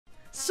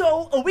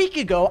So a week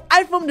ago,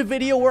 I filmed a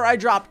video where I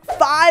dropped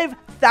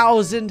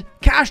 5,000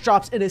 cash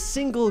drops in a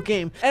single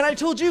game. And I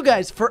told you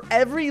guys, for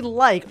every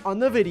like on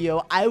the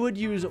video, I would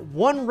use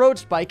one road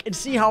spike and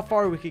see how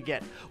far we could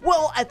get.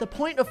 Well, at the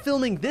point of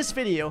filming this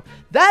video,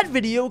 that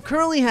video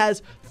currently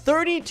has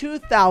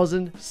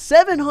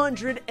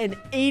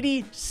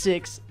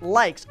 32,786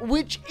 likes,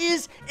 which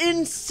is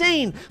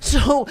insane.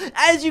 So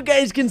as you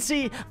guys can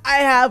see, I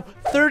have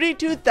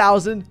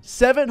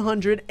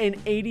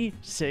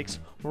 32,786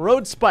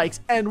 road spikes,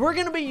 and we're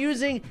gonna be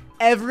using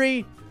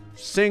every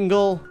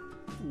single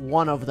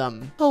one of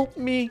them. Help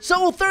me.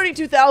 So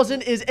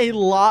 32,000 is a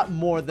lot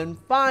more than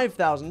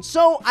 5,000.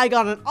 So I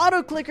got an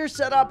auto clicker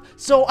set up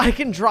so I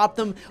can drop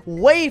them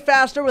way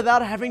faster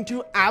without having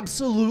to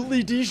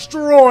absolutely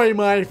destroy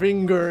my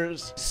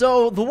fingers.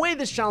 So the way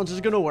this challenge is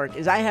going to work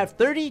is I have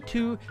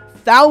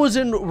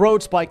 32,000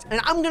 road spikes,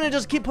 and I'm gonna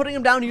just keep putting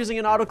them down using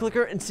an auto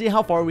clicker and see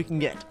how far we can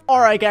get.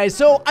 All right, guys,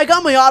 so I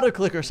got my auto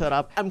clicker set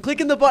up. I'm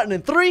clicking the button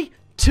in 3,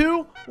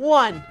 2,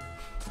 1.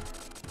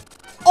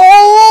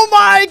 Oh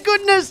my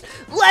goodness,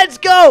 let's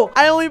go.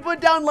 I only put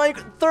down like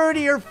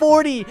 30 or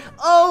 40.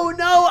 Oh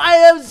no, I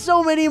have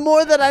so many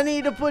more that I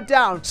need to put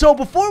down. So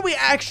before we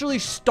actually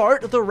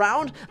start the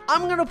round,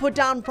 I'm gonna put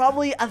down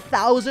probably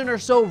 1,000 or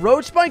so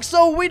road spikes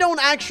so we don't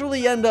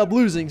actually end up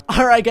losing.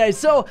 All right, guys,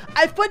 so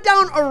I've put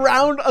down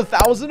around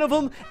 1,000 of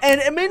them, and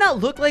it may not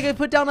look like I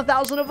put down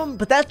 1,000 of them,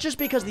 but that's just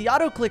because the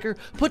auto clicker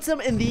puts them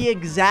in the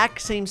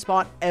exact same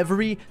spot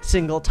every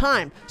single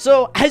time.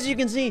 So as you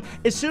can see,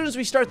 as soon as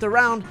we start the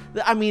round,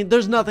 I mean,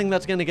 there's nothing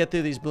that's gonna get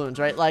through these balloons,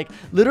 right? Like,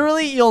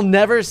 literally, you'll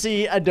never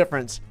see a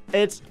difference.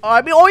 It's,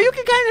 I mean, oh, you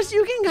can kind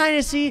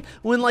of see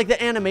when, like,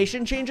 the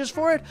animation changes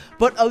for it,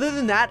 but other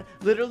than that,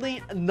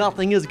 literally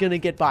nothing is gonna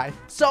get by.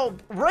 So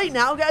right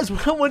now, guys,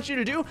 what I want you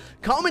to do,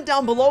 comment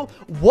down below,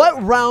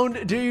 what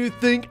round do you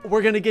think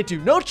we're gonna get to?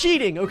 No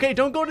cheating, okay?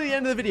 Don't go to the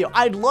end of the video.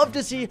 I'd love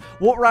to see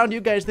what round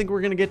you guys think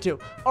we're gonna get to.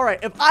 All right,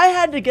 if I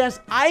had to guess,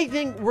 I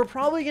think we're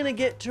probably gonna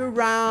get to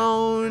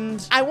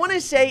round, I want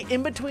to say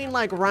in between,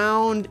 like,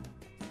 round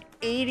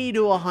 80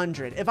 to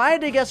 100. If I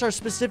had to guess our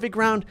specific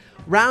round,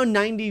 round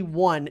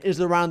 91 is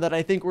the round that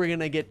I think we're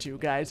gonna get to,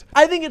 guys.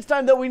 I think it's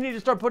time that we need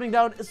to start putting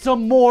down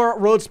some more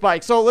road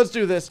spikes. So let's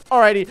do this.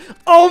 Alrighty.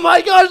 Oh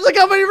my gosh, look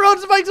how many road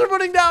spikes we're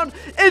putting down.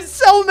 It's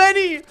so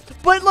many.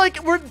 But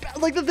like,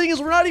 the thing is,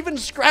 we're not even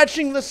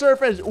scratching the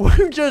surface.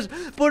 We're just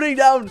putting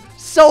down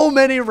so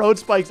many road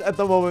spikes at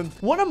the moment.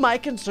 One of my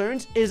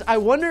concerns is I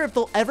wonder if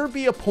there'll ever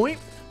be a point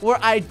where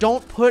I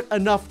don't put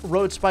enough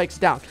road spikes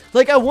down.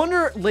 Like, I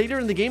wonder later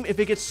in the game if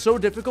it gets so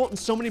difficult and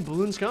so many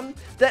balloons come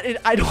that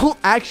I don't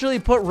actually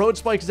put road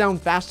spikes down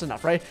fast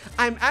enough, right?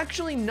 I'm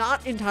actually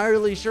not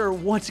entirely sure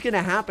what's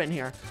gonna happen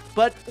here,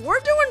 but we're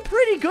doing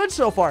pretty good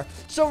so far.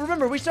 So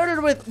remember, we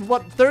started with,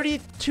 what,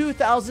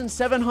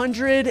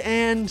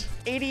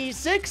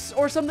 32,786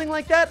 or something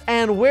like that,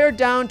 and we're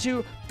down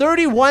to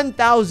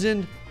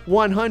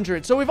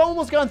 31,100. So we've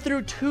almost gone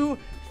through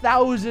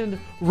 2,000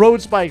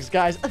 road spikes,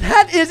 guys.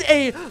 That is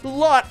a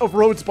lot of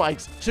road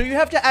spikes. So you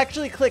have to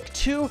actually click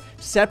 2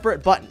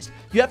 separate buttons.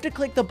 You have to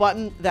click the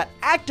button that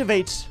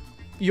activates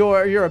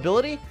your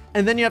ability,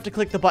 and then you have to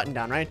click the button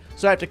down, right?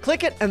 So I have to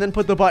click it and then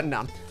put the button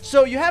down.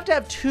 So you have to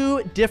have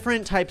 2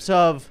 different types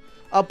of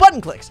button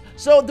clicks.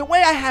 So the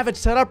way I have it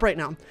set up right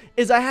now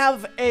is I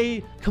have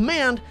a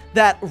command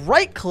that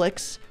right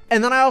clicks,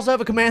 and then I also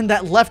have a command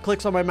that left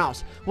clicks on my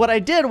mouse. What I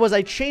did was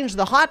I changed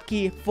the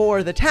hotkey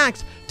for the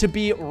tacks to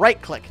be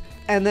right click,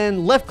 and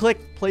then left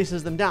click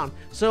places them down.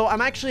 So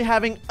I'm actually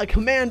having a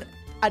command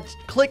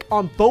click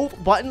on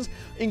both buttons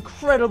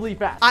incredibly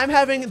fast. I'm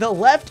having the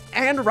left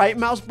and right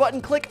mouse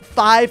button click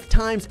 5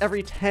 times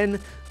every 10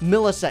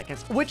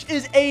 milliseconds, which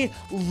is a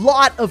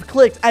lot of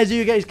clicks, as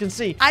you guys can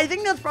see. I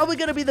think that's probably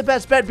gonna be the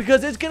best bet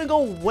because it's gonna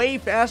go way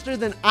faster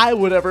than I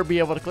would ever be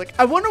able to click.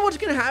 I wonder what's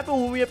gonna happen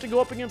when we have to go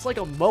up against like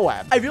a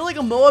Moab. I feel like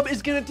a Moab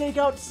is gonna take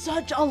out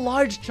such a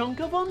large chunk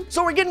of them.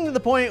 So we're getting to the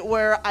point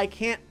where I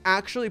can't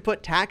actually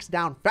put tacks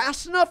down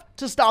fast enough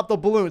to stop the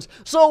balloons.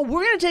 So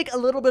we're gonna take a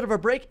little bit of a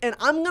break, and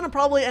I'm gonna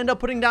probably end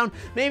up putting down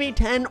maybe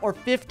 10 or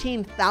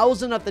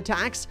 15,000 of the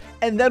tacks,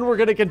 and then we're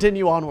gonna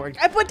continue onward.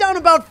 I put down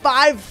about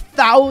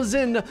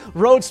 5,000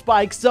 road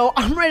spikes, so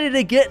I'm ready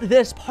to get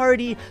this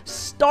party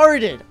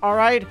started. All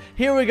right,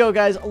 here we go,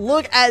 guys.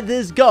 Look at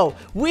this go.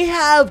 We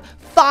have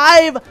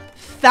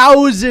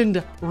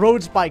 5,000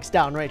 road spikes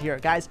down right here,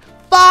 guys.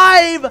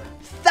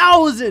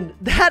 5,000.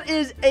 That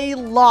is a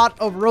lot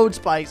of road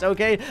spikes,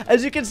 okay?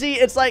 As you can see,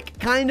 it's like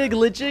kind of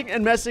glitching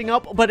and messing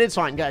up, but it's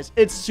fine, guys.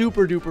 It's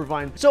super duper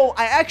fine. So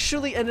I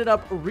actually ended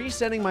up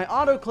resetting my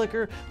auto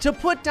clicker to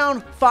put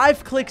down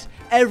 5 clicks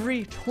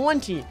every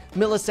 20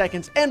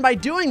 milliseconds. And by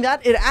doing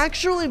that, it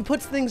actually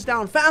puts things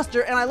down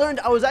faster. And I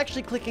learned I was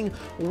actually clicking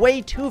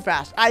way too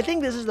fast. I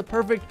think this is the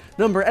perfect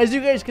number. As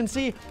you guys can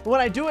see, when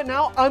I do it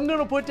now, I'm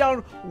gonna put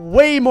down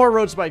way more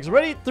road spikes.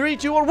 Ready? 3,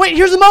 2, 1. Wait,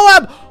 here's the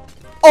Moab.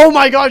 Oh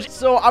my gosh.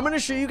 So I'm going to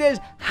show you guys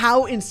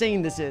how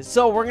insane this is.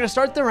 So we're going to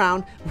start the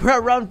round. We're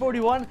at round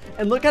 41,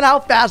 and look at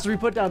how fast we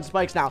put down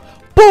spikes now.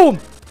 Boom.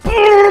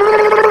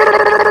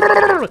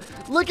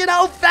 Look at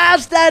how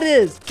fast that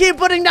is. Keep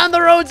putting down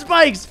the road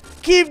spikes.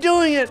 Keep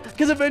doing it,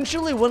 because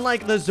eventually when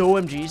like the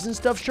ZOMGs and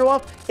stuff show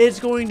up, it's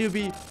going to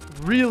be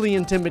really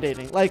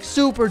intimidating, like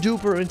super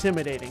duper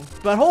intimidating.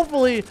 But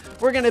hopefully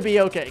we're gonna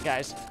be okay,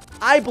 guys.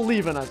 I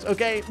believe in us,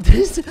 okay?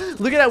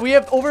 Look at that. We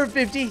have over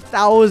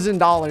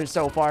 $50,000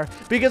 so far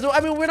because,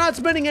 I mean, we're not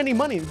spending any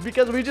money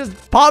because we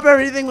just pop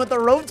everything with the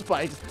road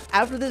spikes.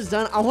 After this is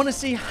done, I want to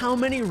see how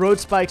many road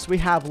spikes we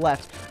have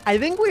left. I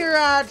think we're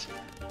at...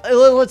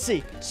 Let's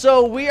see.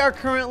 So we are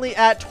currently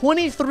at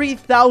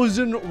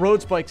 23,000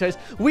 road spikes, guys.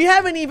 We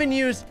haven't even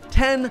used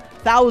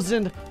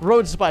 10,000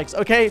 road spikes,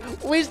 okay?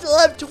 We still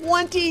have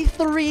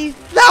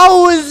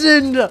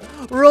 23,000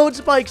 road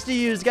spikes to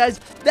use, guys.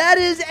 That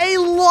is a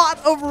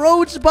lot of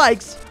road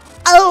spikes.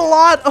 A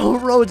lot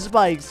of road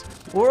spikes.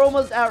 We're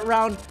almost at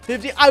round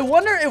 50. I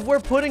wonder if we're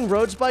putting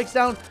road spikes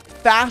down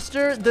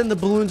faster than the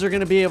balloons are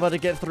going to be able to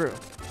get through.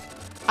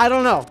 I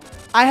don't know.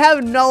 I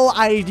have no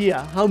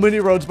idea how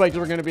many road spikes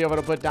we're going to be able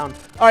to put down.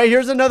 All right,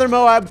 here's another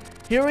Moab.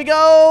 Here we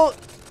go.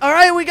 All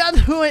right, we got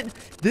through it.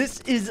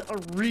 This is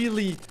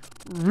really,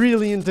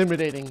 really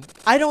intimidating.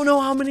 I don't know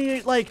how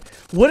many, like,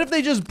 what if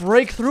they just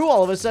break through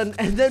all of a sudden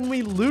and then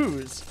we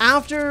lose?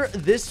 After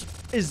this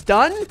is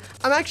done,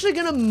 I'm actually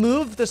going to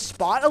move the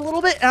spot a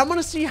little bit and I'm going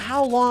to see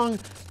how long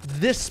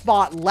this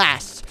spot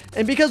lasts.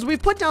 And because we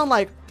put down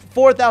like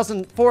 4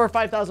 or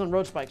 5,000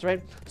 road spikes,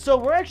 right? So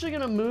we're actually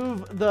gonna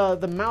move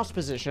the mouse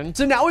position.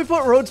 So now we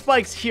put road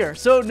spikes here.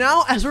 So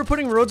now as we're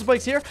putting road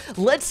spikes here,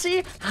 let's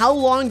see how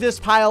long this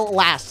pile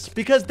lasts,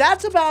 because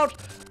that's about,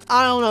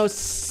 I don't know,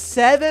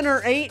 7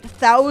 or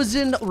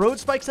 8,000 road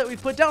spikes that we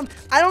put down.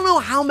 I don't know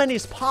how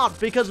many's popped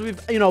because we've,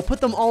 you know,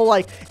 put them all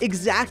like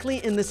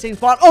exactly in the same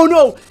spot. Oh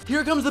no,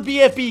 here comes the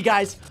BFB,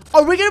 guys.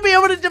 Are we gonna be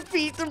able to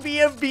defeat the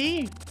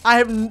BFB?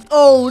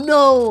 Oh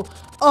no.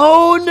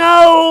 Oh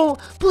no!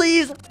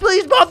 Please,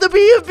 please pop the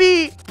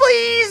BFB!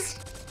 Please!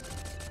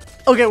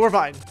 Okay, we're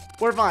fine.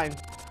 We're fine.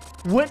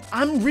 What?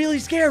 I'm really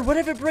scared. What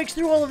if it breaks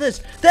through all of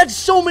this? That's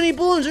so many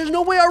balloons. There's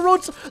no way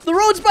the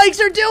road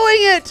spikes are doing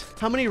it!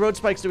 How many road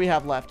spikes do we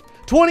have left?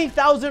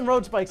 20,000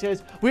 road spikes,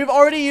 guys. We've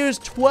already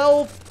used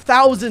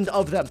 12,000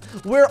 of them.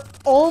 We're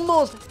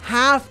almost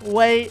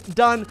halfway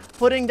done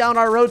putting down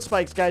our road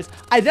spikes, guys.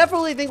 I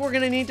definitely think we're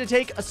gonna need to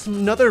take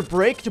another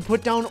break to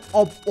put down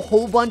a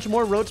whole bunch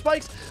more road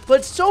spikes.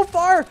 But so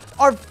far,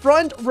 our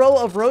front row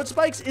of road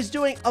spikes is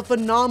doing a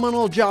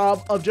phenomenal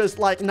job of just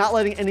like not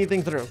letting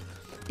anything through.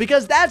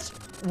 Because that's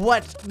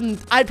what,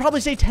 I'd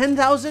probably say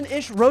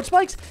 10,000-ish road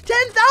spikes.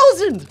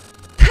 10,000!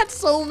 That's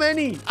so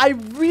many. I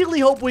really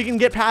hope we can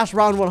get past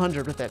round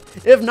 100 with it.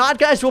 If not,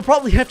 guys, we'll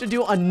probably have to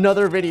do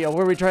another video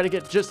where we try to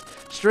get just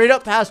straight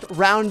up past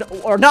round,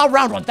 or not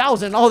round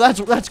 1,000. Oh,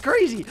 that's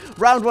crazy.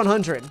 Round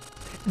 100.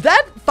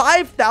 That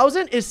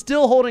 5,000 is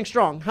still holding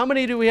strong. How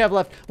many do we have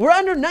left? We're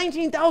under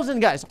 19,000,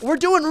 guys. We're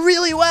doing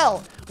really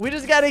well. We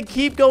just got to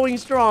keep going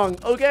strong,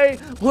 okay?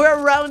 We're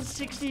around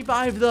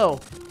 65, though.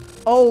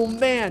 Oh,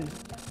 man.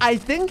 I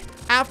think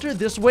after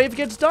this wave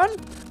gets done,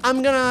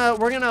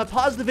 we're gonna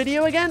pause the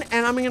video again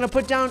and I'm gonna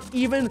put down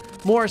even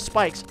more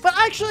spikes. But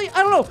actually,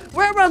 I don't know,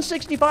 we're at around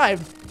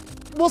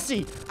 65. We'll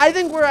see. I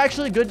think we're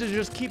actually good to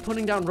just keep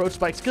putting down road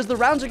spikes because the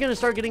rounds are gonna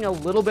start getting a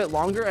little bit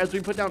longer as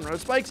we put down road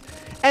spikes.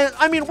 And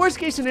I mean, worst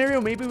case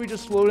scenario, maybe we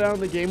just slow down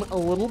the game a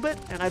little bit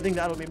and I think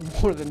that'll be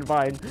more than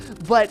fine.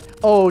 But,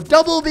 oh,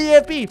 double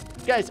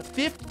BFB. Guys,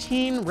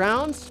 15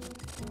 rounds.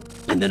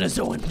 And then a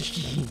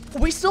ZOMG.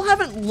 We still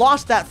haven't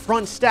lost that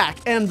front stack,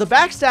 and the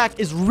back stack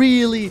is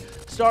really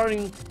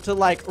starting to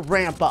like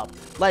ramp up.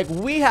 Like,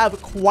 we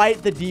have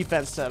quite the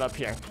defense set up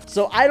here.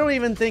 So I don't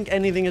even think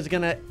anything is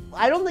gonna,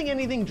 I don't think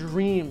anything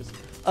dreams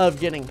of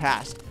getting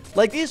past.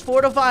 Like, these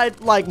fortified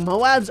like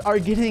Moabs are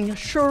getting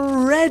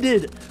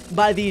shredded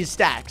by these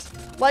stacks.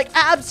 Like,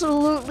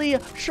 absolutely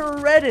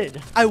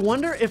shredded. I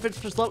wonder if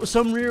it's just like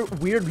some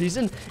weird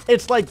reason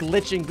it's like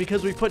glitching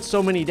because we put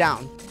so many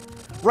down.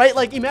 Right?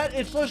 Like,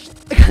 imagine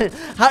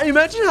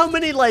how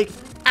many, like,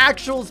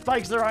 actual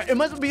spikes there are. It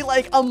must be,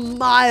 like, a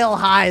mile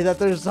high that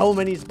there's so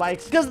many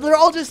spikes. Because they're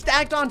all just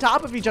stacked on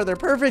top of each other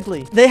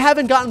perfectly. They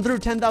haven't gotten through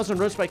 10,000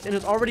 road spikes, and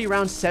it's already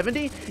round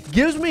 70.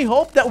 Gives me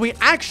hope that we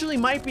actually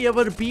might be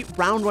able to beat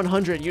round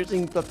 100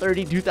 using the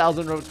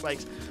 32,000 road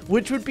spikes.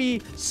 Which would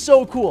be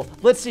so cool.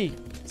 Let's see.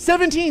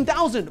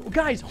 17,000.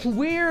 Guys,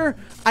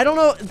 I don't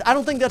know, I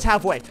don't think that's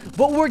halfway,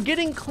 but we're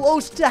getting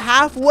close to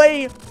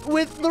halfway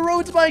with the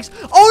road spikes.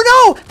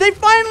 Oh no, they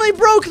finally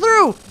broke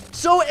through.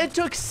 So it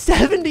took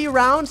 70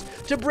 rounds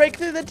to break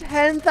through the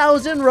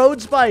 10,000 road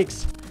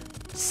spikes.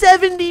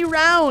 70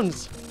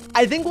 rounds.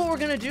 I think what we're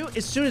gonna do,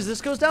 as soon as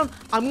this goes down,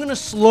 I'm gonna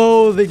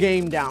slow the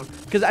game down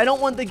because I don't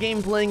want the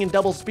game playing in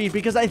double speed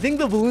because I think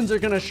the balloons are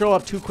gonna show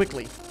up too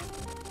quickly.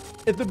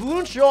 If the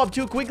balloons show up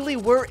too quickly,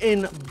 we're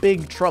in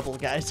big trouble,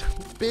 guys.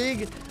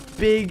 Big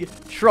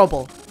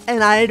trouble.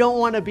 And I don't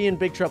want to be in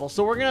big trouble.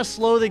 So we're going to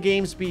slow the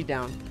game speed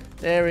down.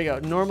 There we go.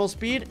 Normal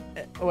speed.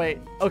 Wait.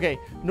 Okay.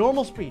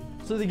 Normal speed.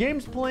 So the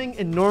game's playing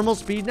in normal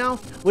speed now,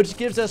 which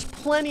gives us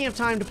plenty of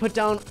time to put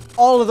down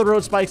all of the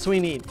road spikes we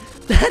need.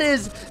 That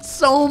is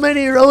so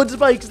many road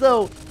spikes,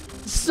 though.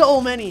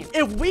 so many.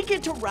 If we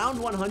get to round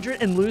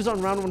 100 and lose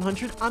on round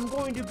 100, I'm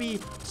going to be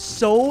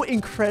so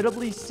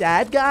incredibly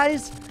sad,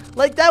 guys.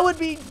 Like, that would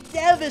be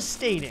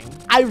devastating.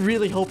 I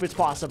really hope it's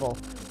possible.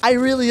 I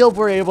really hope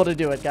we're able to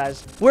do it,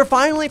 guys. We're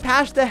finally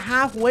past the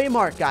halfway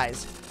mark,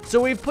 guys.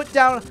 So we've put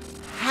down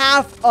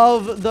half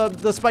of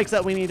the spikes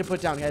that we need to put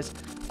down, guys.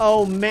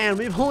 Oh, man.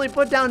 We've only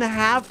put down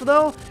half,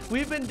 though.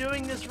 We've been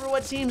doing this for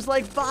what seems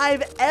like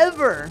 5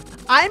 ever.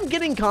 I'm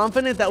getting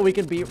confident that we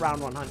can beat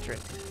round 100.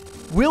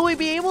 Will we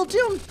be able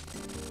to?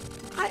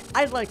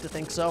 I'd like to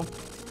think so.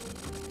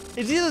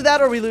 It's either that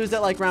or we lose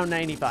at like round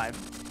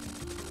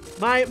 95.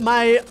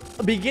 My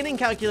beginning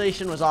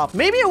calculation was off.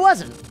 Maybe it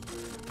wasn't.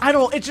 I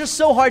don't know. It's just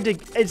so hard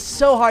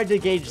to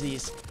gauge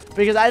these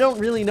because I don't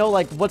really know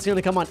like what's going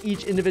to come on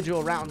each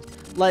individual round.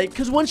 Like,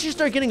 because once you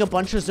start getting a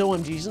bunch of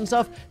OMGs and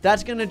stuff,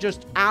 that's going to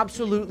just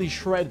absolutely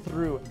shred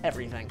through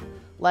everything.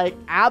 Like,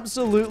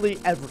 absolutely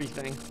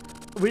everything.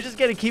 We just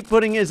got to keep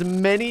putting as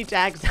many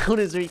tags down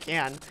as we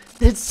can.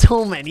 It's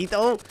so many,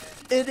 though.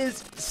 It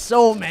is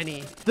so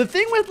many. The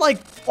thing with, like,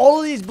 all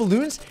of these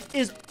balloons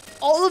is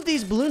all of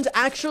these balloons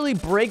actually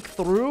break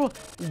through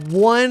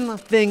one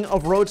thing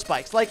of road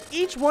spikes. Like,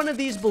 each one of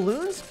these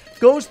balloons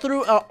goes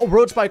through a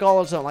road spike all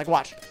on its own. Like,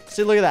 watch.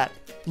 See, look at that.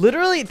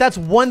 Literally, that's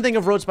one thing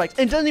of road spikes.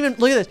 And it doesn't even,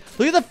 look at this.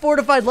 Look at the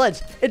fortified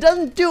ledge. It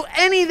doesn't do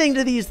anything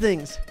to these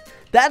things.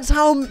 That's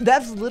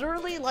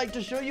literally like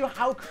to show you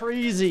how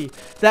crazy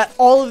that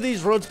all of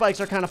these road spikes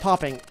are kind of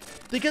popping.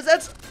 Because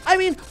I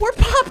mean, we're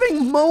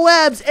popping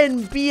Moabs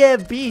and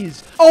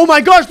BFBs. Oh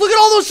my gosh, look at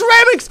all those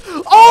ceramics.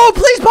 Oh,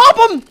 please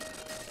pop them.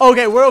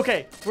 Okay, we're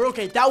okay. We're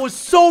okay. That was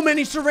so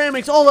many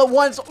ceramics all at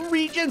once.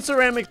 Regen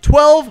ceramics,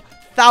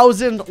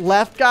 12,000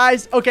 left,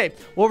 guys. Okay,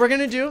 what we're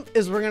gonna do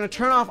is we're gonna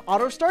turn off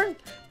auto start,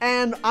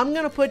 and I'm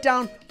gonna put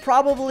down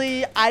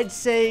probably, I'd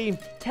say,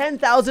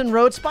 10,000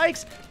 road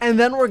spikes, and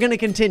then we're gonna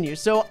continue.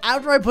 So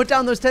after I put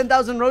down those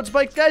 10,000 road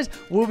spikes, guys,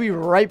 we'll be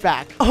right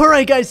back. All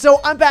right, guys, so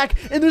I'm back,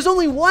 and there's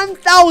only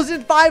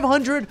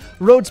 1,500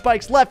 road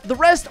spikes left. The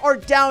rest are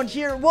down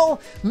here.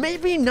 Well,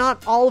 maybe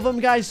not all of them,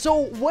 guys.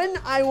 So when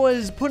I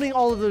was putting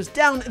all of those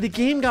down, the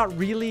game got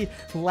really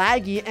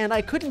laggy, and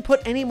I couldn't put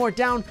any more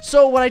down.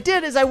 So what I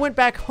did is I went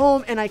back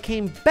home, and I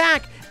came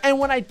back, and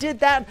when I did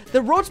that,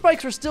 the road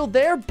spikes were still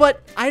there,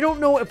 but I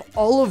don't know if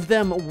all of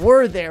them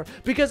were there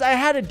because I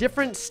had a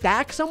different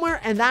stack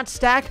somewhere, and that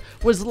stack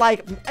was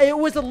like, it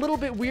was a little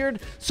bit weird.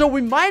 So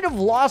we might have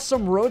lost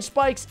some road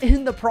spikes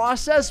in the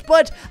process,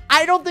 but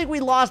I don't think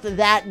we lost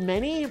that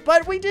many,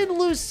 but we did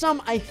lose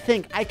some, I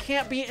think. I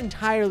can't be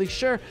entirely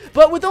sure,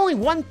 but with only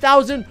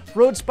 1,000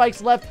 road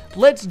spikes left,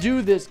 let's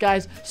do this,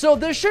 guys. So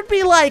there should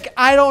be like,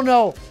 I don't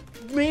know,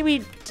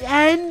 maybe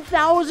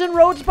 10,000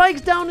 road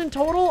spikes down in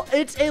total.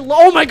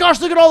 Oh my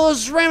gosh, look at all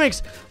those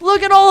ceramics.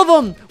 Look at all of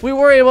them. We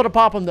were able to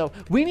pop them, though.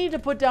 We need to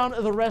put down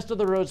the rest of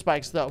the road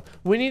spikes, though.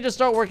 We need to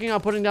start working on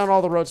putting down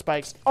all the road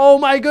spikes. Oh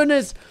my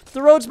goodness.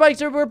 The road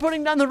spikes, we're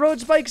putting down the road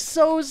spikes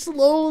so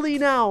slowly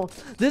now.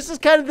 This is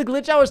kind of the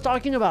glitch I was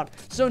talking about.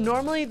 So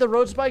normally the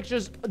road spikes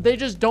they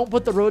just don't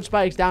put the road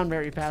spikes down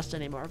very fast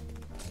anymore,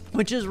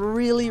 which is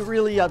really,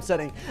 really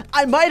upsetting.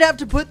 I might have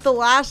to put the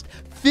last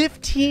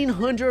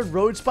 1,500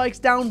 road spikes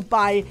down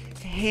by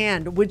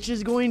hand, which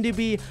is going to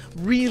be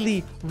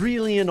really,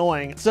 really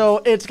annoying.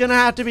 So it's gonna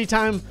have to be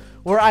time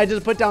where I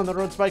just put down the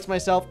road spikes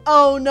myself.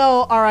 Oh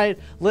no. All right,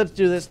 let's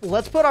do this.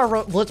 Let's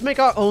make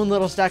our own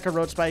little stack of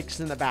road spikes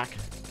in the back.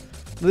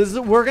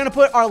 We're gonna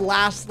put our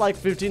last like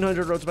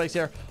 1,500 road spikes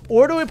here.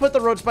 Or do we put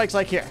the road spikes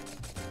like here?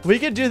 We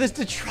could do this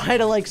to try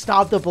to like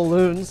stop the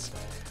balloons.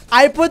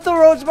 I put the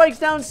road spikes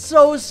down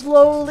so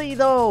slowly,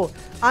 though.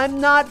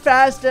 I'm not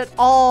fast at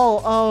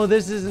all. Oh,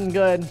 this isn't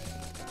good.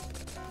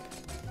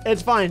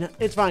 It's fine.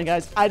 It's fine,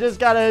 guys. I just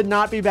gotta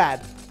not be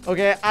bad.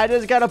 Okay? I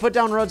just gotta put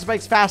down road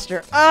spikes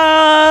faster.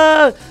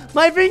 Ah!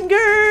 My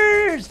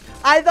fingers!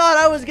 I thought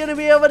I was gonna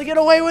be able to get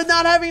away with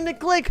not having to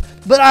click,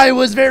 but I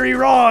was very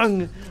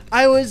wrong.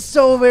 I was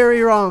so very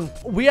wrong.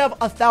 We have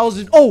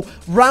 1,000. Oh,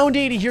 round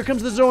 80. Here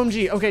comes the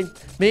OMG. Okay,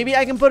 maybe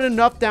I can put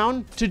enough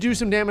down to do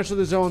some damage to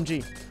the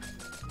OMG.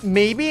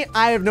 Maybe?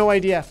 I have no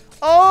idea.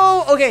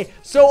 Oh, okay.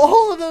 So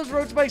all of those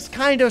road spikes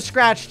kind of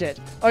scratched it.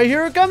 Oh,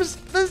 here it comes.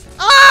 This.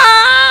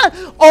 Ah!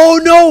 Oh,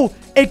 no.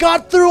 It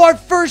got through our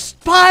first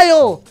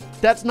pile.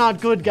 That's not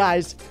good,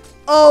 guys.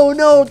 Oh,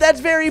 no. That's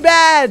very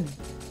bad.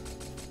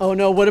 Oh,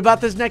 no. What about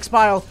this next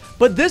pile?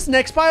 But this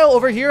next pile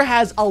over here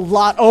has a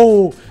lot.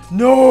 Oh,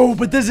 no.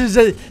 But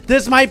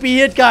this might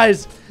be it,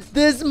 guys.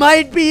 This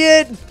might be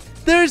it.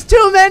 There's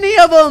too many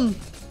of them.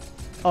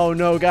 Oh,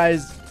 no,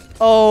 guys.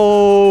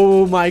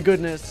 Oh my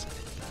goodness.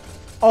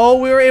 Oh,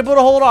 we were able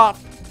to hold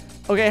off.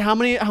 Okay, how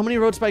many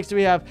road spikes do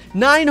we have?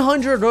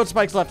 900 road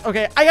spikes left.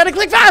 Okay, I gotta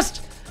click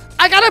fast.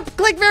 I gotta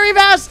click very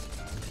fast.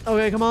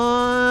 Okay, come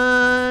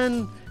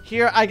on.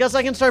 Here, I guess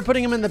I can start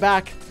putting them in the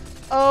back.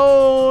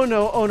 Oh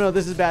no,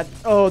 this is bad.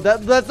 Oh,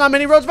 that's not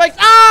many road spikes.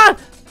 Ah!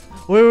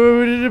 Wait,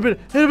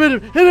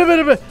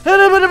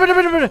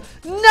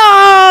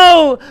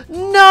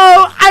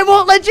 no, I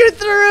won't let you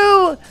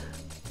through.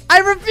 I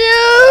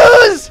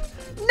refuse.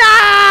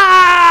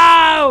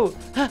 No!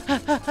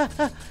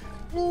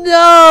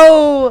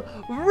 No!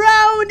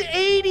 Round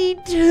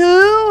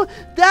 82?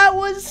 That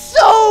was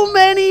so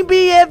many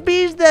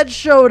BFBs that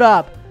showed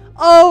up.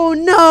 Oh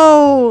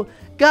no!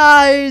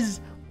 Guys,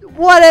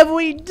 what have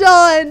we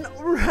done?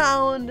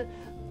 Round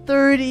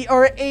 30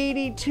 or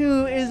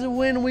 82 is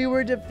when we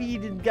were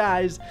defeated,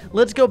 guys.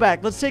 Let's go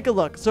back. Let's take a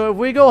look. So if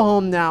we go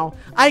home now,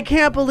 I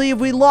can't believe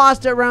we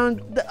lost at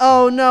round...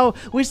 Oh no,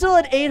 we still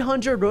had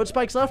 800 road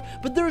spikes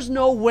left, but there's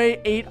no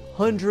way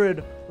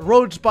 800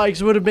 road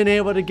spikes would have been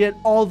able to get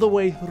all the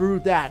way through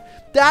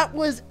that. That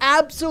was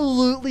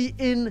absolutely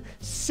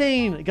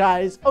insane,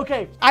 guys.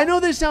 Okay, I know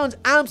this sounds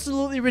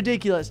absolutely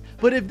ridiculous,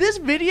 but if this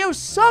video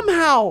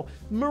somehow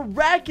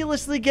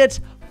miraculously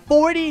gets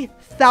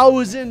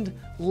 40,000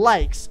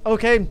 likes,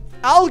 okay,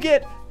 I'll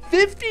get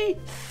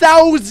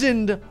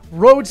 50,000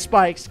 road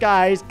spikes,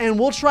 guys, and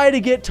we'll try to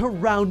get to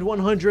round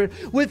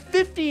 100 with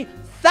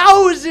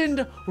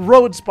 50,000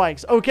 road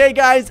spikes. Okay,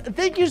 guys,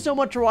 thank you so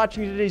much for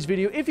watching today's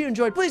video. If you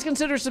enjoyed, please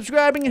consider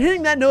subscribing and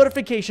hitting that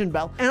notification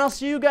bell, and I'll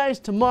see you guys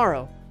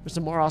tomorrow for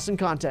some more awesome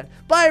content.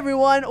 Bye,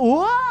 everyone.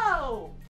 Whoa!